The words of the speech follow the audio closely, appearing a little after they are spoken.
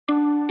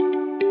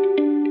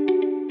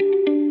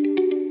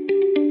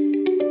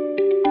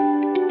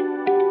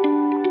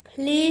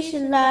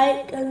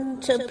like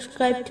and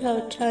subscribe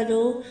to our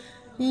channel.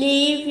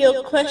 Leave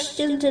your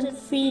questions and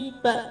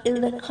feedback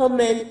in the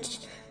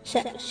comments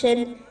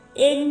section.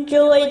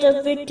 Enjoy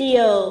the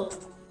video.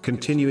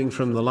 Continuing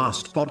from the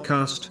last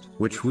podcast,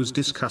 which was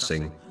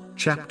discussing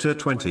chapter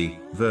 20,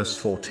 verse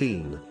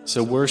 14.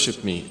 So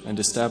worship me and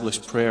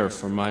establish prayer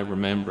for my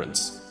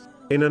remembrance.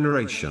 In a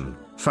narration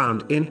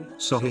found in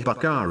Sahih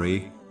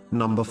Bukhari,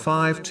 number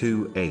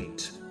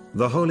 528,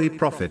 the Holy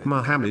Prophet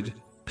Muhammad,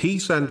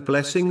 peace and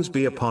blessings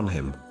be upon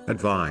him,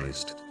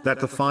 advised that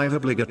the 5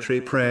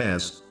 obligatory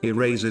prayers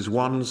erases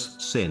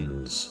one's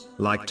sins,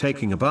 like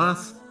taking a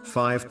bath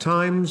 5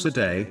 times a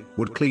day,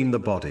 would clean the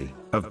body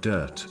of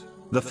dirt.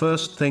 The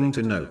first thing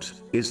to note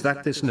is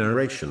that this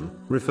narration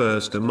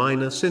refers to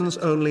minor sins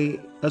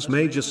only, as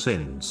major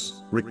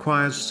sins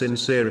requires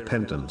sincere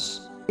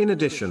repentance. In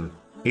addition,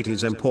 it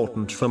is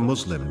important for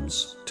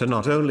Muslims to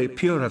not only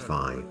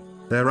purify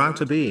their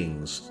outer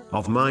beings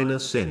of minor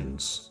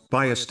sins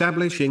by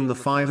establishing the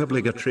 5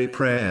 obligatory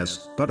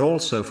prayers, but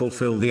also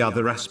fulfill the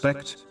other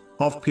aspect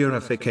of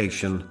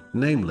purification,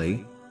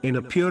 namely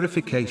inner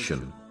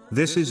purification.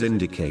 This is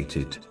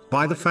indicated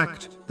by the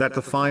fact that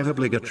the 5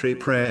 obligatory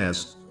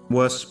prayers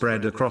were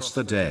spread across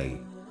the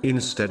day,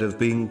 instead of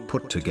being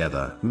put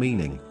together,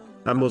 meaning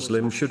a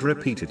Muslim should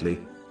repeatedly,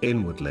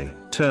 inwardly,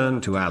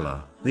 turn to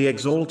Allah, the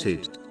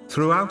Exalted,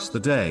 throughout the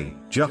day,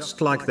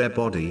 just like their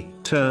body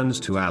turns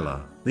to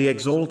Allah, the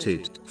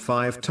Exalted,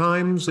 5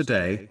 times a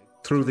day,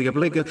 through the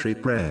obligatory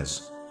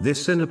prayers.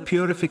 This inner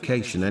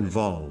purification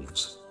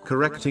involves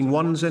correcting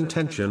one's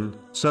intention,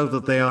 so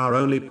that they are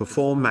only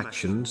perform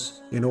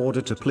actions in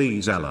order to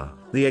please Allah,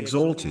 the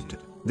Exalted.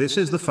 This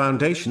is the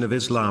foundation of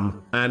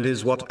Islam, and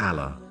is what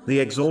Allah, the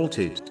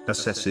Exalted,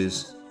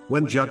 assesses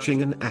when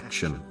judging an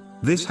action.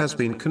 This has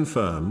been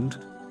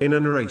confirmed in a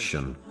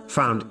narration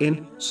found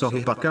in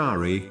Sahih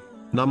Bukhari,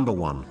 number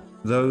 1.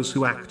 Those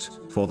who act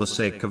for the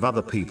sake of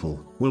other people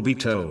will be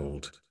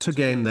told to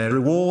gain their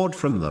reward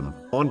from them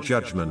on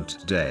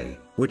Judgment Day,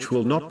 which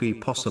will not be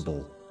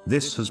possible.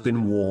 This has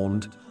been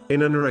warned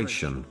in a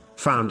narration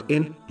found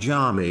in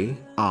Jami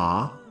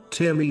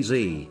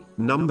Tirmizi,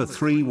 number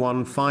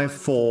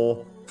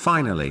 3154.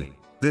 Finally,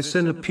 this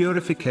inner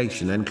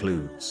purification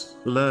includes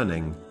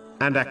learning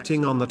and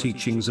acting on the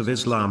teachings of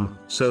Islam,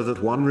 so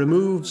that one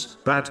removes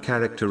bad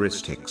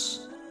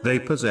characteristics they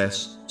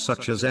possess,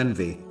 such as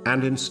envy,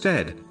 and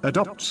instead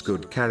adopts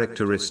good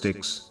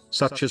characteristics,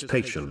 such as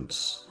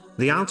patience.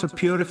 The outer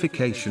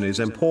purification is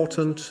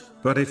important,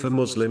 but if a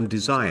Muslim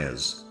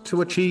desires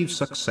to achieve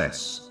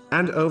success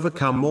and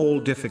overcome all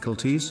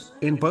difficulties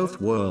in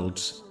both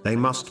worlds, they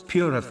must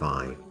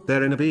purify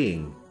their inner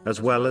being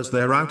as well as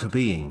their outer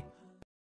being.